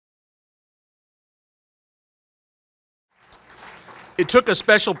It took a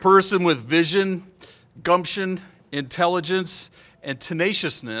special person with vision, gumption, intelligence, and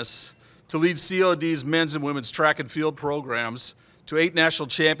tenaciousness to lead COD's men's and women's track and field programs to 8 national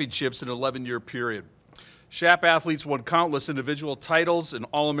championships in an 11-year period. Chaps athletes won countless individual titles and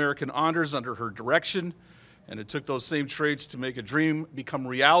All-American honors under her direction, and it took those same traits to make a dream become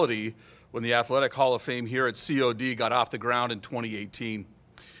reality when the Athletic Hall of Fame here at COD got off the ground in 2018.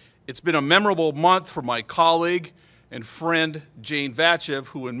 It's been a memorable month for my colleague and friend Jane Vatchev,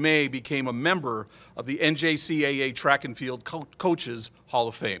 who in May became a member of the NJCAA Track and Field Coaches Hall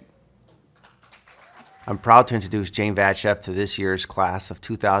of Fame. I'm proud to introduce Jane Vatchev to this year's class of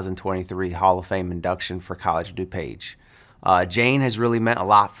 2023 Hall of Fame induction for College of DuPage. Jane has really meant a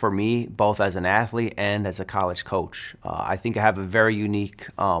lot for me, both as an athlete and as a college coach. I think I have a very unique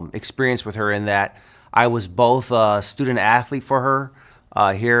experience with her in that I was both a student athlete for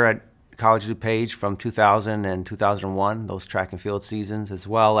her here at College of DuPage from 2000 and 2001, those track and field seasons, as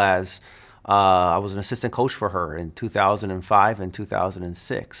well as I was an assistant coach for her in 2005 and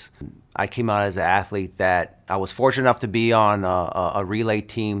 2006. I came out as an athlete that I was fortunate enough to be on a relay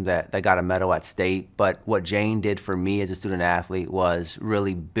team that got a medal at state, but what Jane did for me as a student athlete was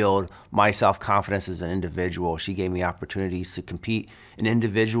really build my self-confidence as an individual. She gave me opportunities to compete in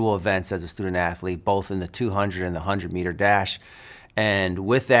individual events as a student athlete, both in the 200 and the 100-meter dash. And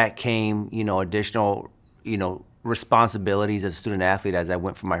with that came, additional, responsibilities as a student athlete as I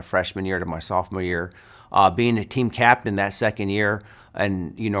went from my freshman year to my sophomore year. Being a team captain that second year,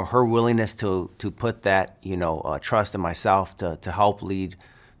 and her willingness to put that trust in myself to help lead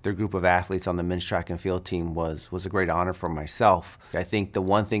their group of athletes on the men's track and field team was a great honor for myself. I think the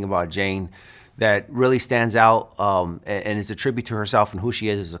one thing about Jane that really stands out and is a tribute to herself and who she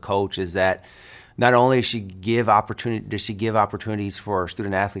is as a coach is that not only does she give opportunities for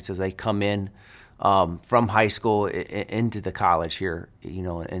student athletes as they come in from high school into the college here,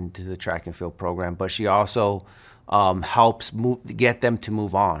 into the track and field program, but she also helps get them to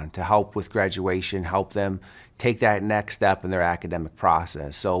move on, to help with graduation, help them take that next step in their academic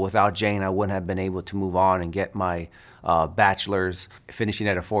process. So without Jane, I wouldn't have been able to move on and get my bachelor's, finishing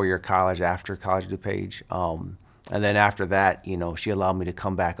at a 4-year college after College of DuPage. And then after that, she allowed me to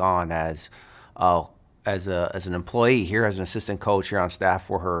come back on as an employee here, as an assistant coach here on staff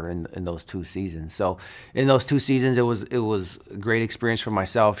for her in those 2 seasons. So in those 2 seasons, it was a great experience for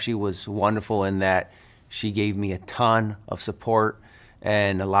myself. She was wonderful in that she gave me a ton of support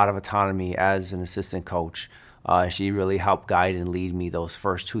and a lot of autonomy as an assistant coach. She really helped guide and lead me those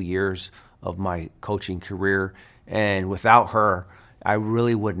first 2 years of my coaching career. And without her, I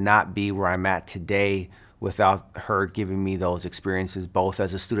really would not be where I'm at today without her giving me those experiences, both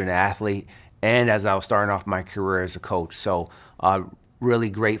as a student athlete and as I was starting off my career as a coach. So really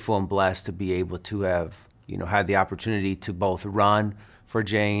grateful and blessed to be able to have had the opportunity to both run for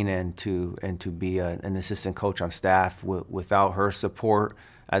Jane and to be an assistant coach on staff. Without her support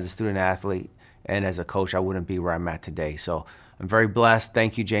as a student athlete and as a coach, I wouldn't be where I'm at today. So I'm very blessed.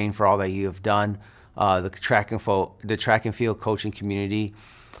 Thank you, Jane, for all that you have done. The track and field coaching community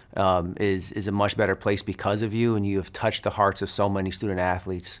is a much better place because of you, and you have touched the hearts of so many student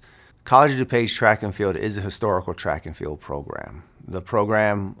athletes. College of DuPage Track and Field is a historical track and field program. The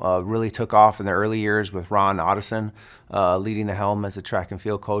program really took off in the early years with Ron Otteson leading the helm as a track and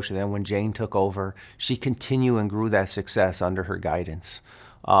field coach, and then when Jane took over, she continued and grew that success under her guidance.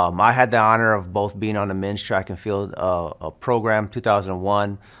 I had the honor of both being on the men's track and field program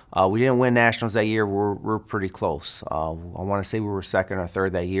 2001. We didn't win nationals that year. We're pretty close. I want to say we were second or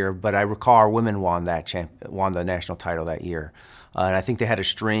third that year, but I recall our women won the national title that year. And I think they had a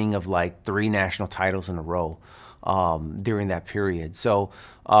string of like 3 national titles in a row during that period. So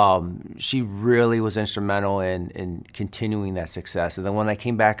she really was instrumental in continuing that success. And then when I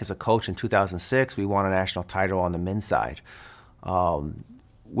came back as a coach in 2006, we won a national title on the men's side.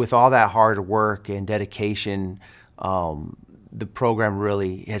 With all that hard work and dedication, the program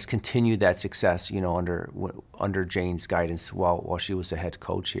really has continued that success, under Jane's guidance while she was the head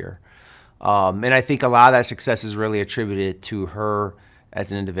coach here. And I think a lot of that success is really attributed to her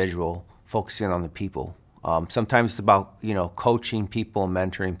as an individual, focusing on the people. Sometimes it's about, coaching people and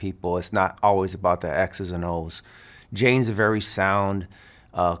mentoring people. It's not always about the X's and O's. Jane's a very sound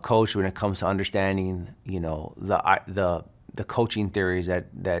coach when it comes to understanding, the coaching theories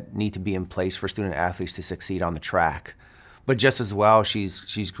that need to be in place for student athletes to succeed on the track. But just as well,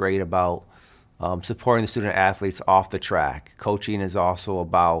 she's great about supporting the student athletes off the track. Coaching is also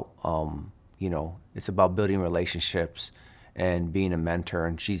about, it's about building relationships and being a mentor,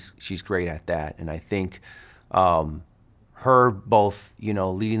 and she's great at that. And I think her both,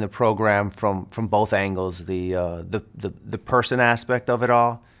 leading the program from both angles, the person aspect of it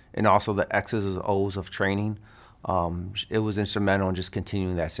all, and also the X's and O's of training. It was instrumental in just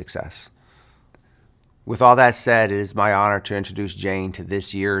continuing that success. With all that said, it is my honor to introduce Jane to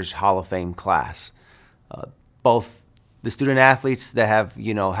this year's Hall of Fame class. Both the student athletes that have,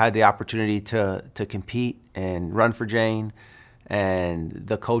 had the opportunity to compete and run for Jane, and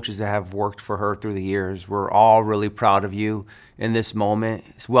the coaches that have worked for her through the years, we're all really proud of you in this moment.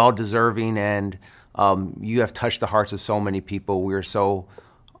 It's well deserving, and you have touched the hearts of so many people. We are so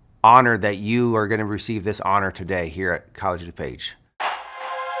honored that you are going to receive this honor today here at College of DuPage.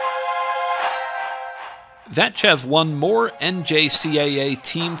 Vatchev won more NJCAA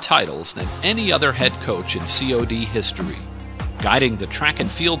team titles than any other head coach in COD history, guiding the track and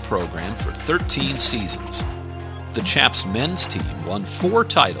field program for 13 seasons. The Chaps men's team won 4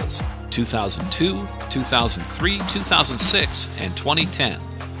 titles, 2002, 2003, 2006, and 2010.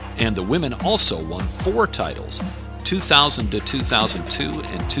 And the women also won 4 titles, 2000 to 2002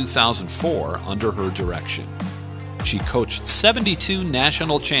 and 2004 under her direction. She coached 72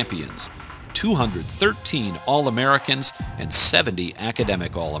 national champions, 213 All-Americans, and 70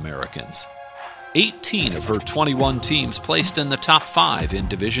 academic All-Americans. 18 of her 21 teams placed in the top 5 in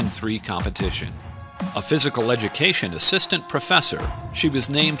Division III competition. A physical education assistant professor, she was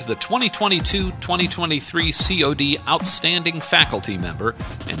named the 2022-2023 COD Outstanding Faculty Member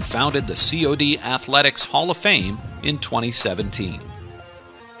and founded the COD Athletics Hall of Fame in 2017.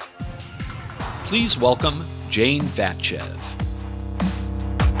 Please welcome Jane Vatchev.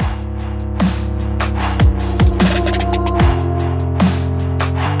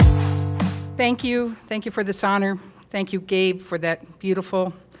 Thank you for this honor. Thank you, Gabe, for that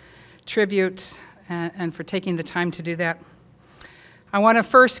beautiful tribute and for taking the time to do that. I want to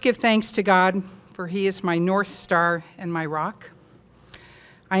first give thanks to God, for He is my North Star and my rock.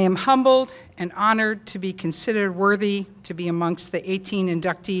 I am humbled and honored to be considered worthy to be amongst the 18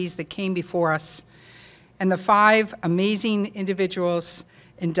 inductees that came before us and the 5 amazing individuals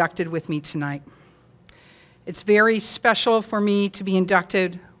inducted with me tonight. It's very special for me to be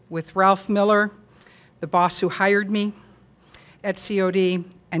inducted with Ralph Miller, the boss who hired me at COD,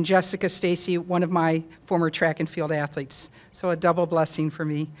 and Jessica Stacy, one of my former track and field athletes. So a double blessing for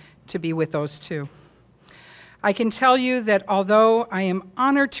me to be with those two. I can tell you that although I am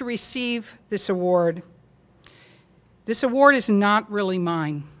honored to receive this award is not really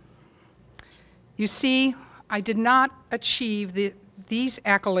mine. You see, I did not achieve these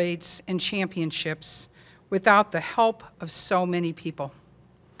accolades and championships without the help of so many people.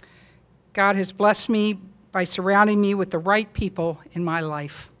 God has blessed me by surrounding me with the right people in my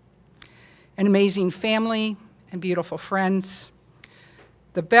life. An amazing family and beautiful friends,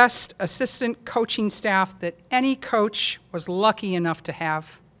 the best assistant coaching staff that any coach was lucky enough to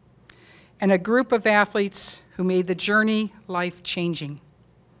have, and a group of athletes who made the journey life-changing.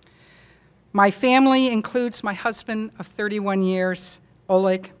 My family includes my husband of 31 years,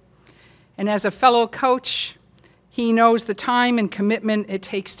 Oleg, and as a fellow coach, he knows the time and commitment it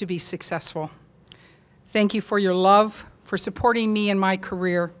takes to be successful. Thank you for your love, for supporting me in my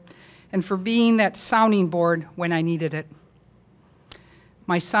career, and for being that sounding board when I needed it.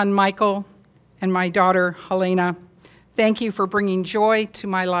 My son Michael and my daughter Helena, thank you for bringing joy to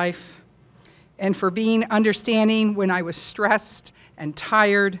my life and for being understanding when I was stressed and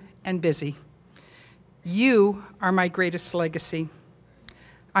tired and busy. You are my greatest legacy.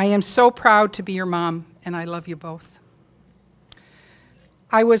 I am so proud to be your mom, and I love you both.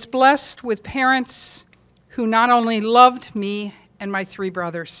 I was blessed with parents who not only loved me and my 3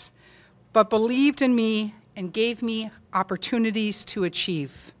 brothers, but believed in me and gave me opportunities to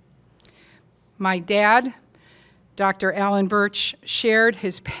achieve. My dad, Dr. Alan Birch, shared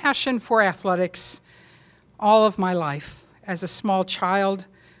his passion for athletics all of my life. As a small child,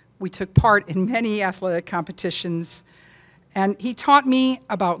 we took part in many athletic competitions, and he taught me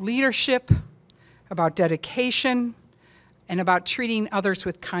about leadership, about dedication, and about treating others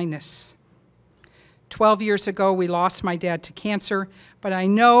with kindness. 12 years ago, we lost my dad to cancer, but I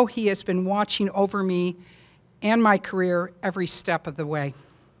know he has been watching over me and my career every step of the way.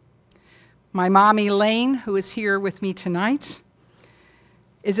 My mom, Elaine, who is here with me tonight,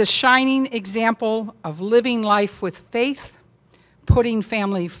 is a shining example of living life with faith, putting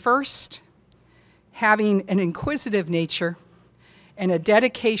family first, having an inquisitive nature, and a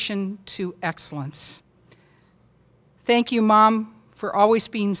dedication to excellence. Thank you, Mom, for always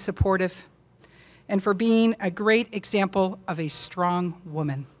being supportive and for being a great example of a strong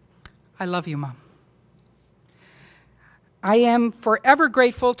woman. I love you, Mom. I am forever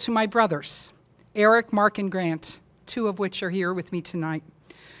grateful to my brothers, Eric, Mark, and Grant, two of which are here with me tonight,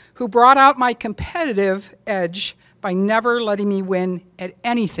 who brought out my competitive edge by never letting me win at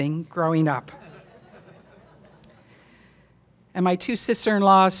anything growing up. And my two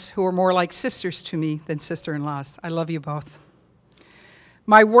sister-in-laws, who are more like sisters to me than sister-in-laws. I love you both.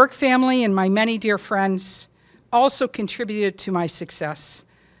 My work family and my many dear friends also contributed to my success,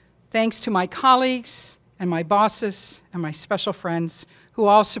 thanks to my colleagues and my bosses and my special friends who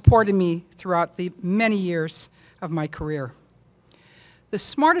all supported me throughout the many years of my career. The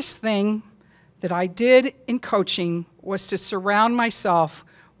smartest thing that I did in coaching was to surround myself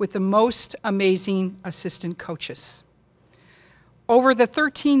with the most amazing assistant coaches. Over the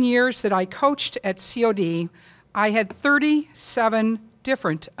 13 years that I coached at COD, I had 37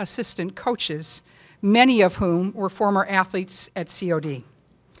 different assistant coaches, many of whom were former athletes at COD.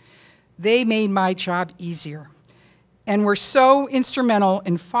 They made my job easier and were so instrumental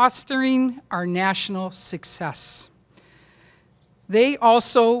in fostering our national success. They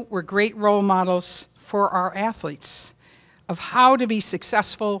also were great role models for our athletes of how to be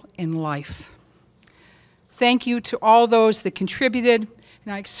successful in life. Thank you to all those that contributed,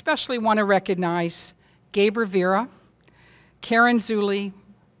 and I especially want to recognize Gabe Rivera, Karen Zulli,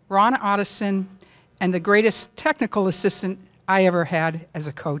 Ron Otteson, and the greatest technical assistant I ever had as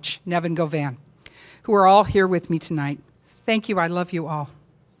a coach, Nevin Govan, who are all here with me tonight. Thank you, I love you all.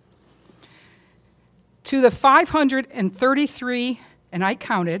 To the 533, and I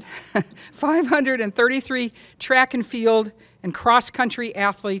counted, 533 track and field and cross-country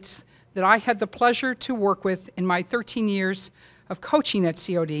athletes that I had the pleasure to work with in my 13 years of coaching at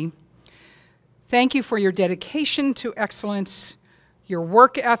COD. Thank you for your dedication to excellence, your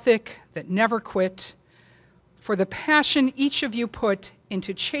work ethic that never quit, for the passion each of you put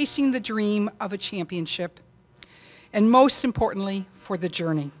into chasing the dream of a championship, and most importantly, for the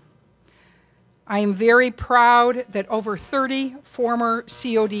journey. I am very proud that over 30 former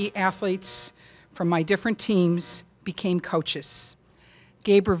COD athletes from my different teams became coaches.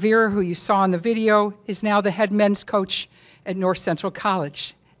 Gabe Rivera, who you saw in the video, is now the head men's coach at North Central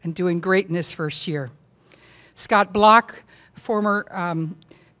College and doing great in his first year. Scott Block, former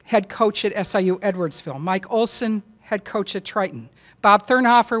head coach at SIU Edwardsville. Mike Olson, head coach at Triton. Bob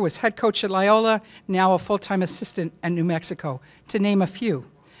Thurnhofer was head coach at Loyola, now a full-time assistant at New Mexico, to name a few.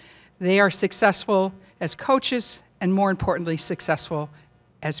 They are successful as coaches and, more importantly, successful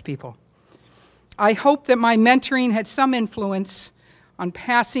as people. I hope that my mentoring had some influence on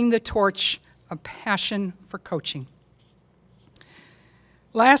passing the torch of passion for coaching.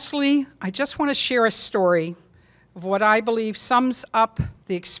 Lastly, I just want to share a story of what I believe sums up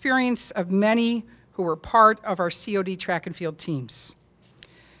the experience of many who were part of our COD track and field teams.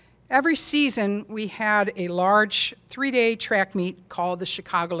 Every season, we had a large 3-day track meet called the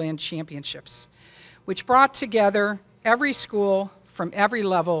Chicagoland Championships, which brought together every school from every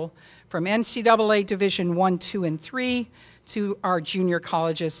level, from NCAA Division I, II, and III, to our junior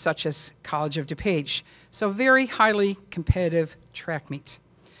colleges such as College of DuPage. So very highly competitive track meet.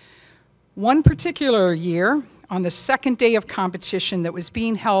 One particular year, on the second day of competition that was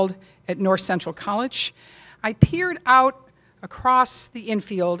being held at North Central College, I peered out across the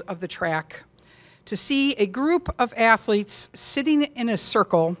infield of the track to see a group of athletes sitting in a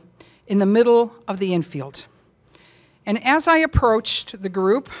circle in the middle of the infield. And as I approached the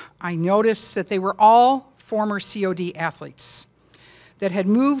group, I noticed that they were all former COD athletes that had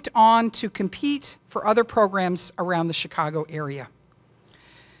moved on to compete for other programs around the Chicago area.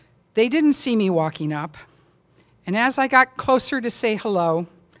 They didn't see me walking up, and as I got closer to say hello,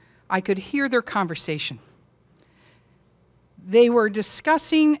 I could hear their conversation. They were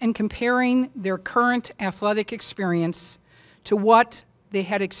discussing and comparing their current athletic experience to what they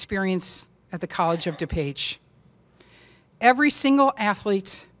had experienced at the College of DuPage. Every single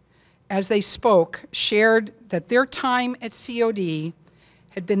athlete, as they spoke, shared that their time at COD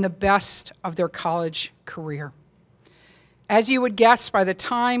had been the best of their college career. As you would guess, by the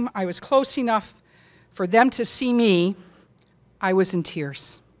time I was close enough for them to see me, I was in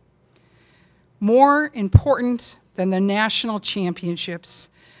tears. More important than the national championships,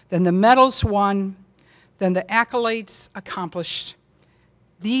 than the medals won, than the accolades accomplished,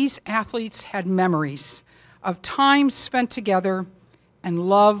 these athletes had memories of time spent together and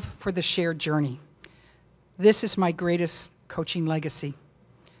love for the shared journey. This is my greatest coaching legacy.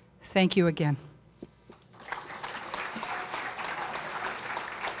 Thank you again.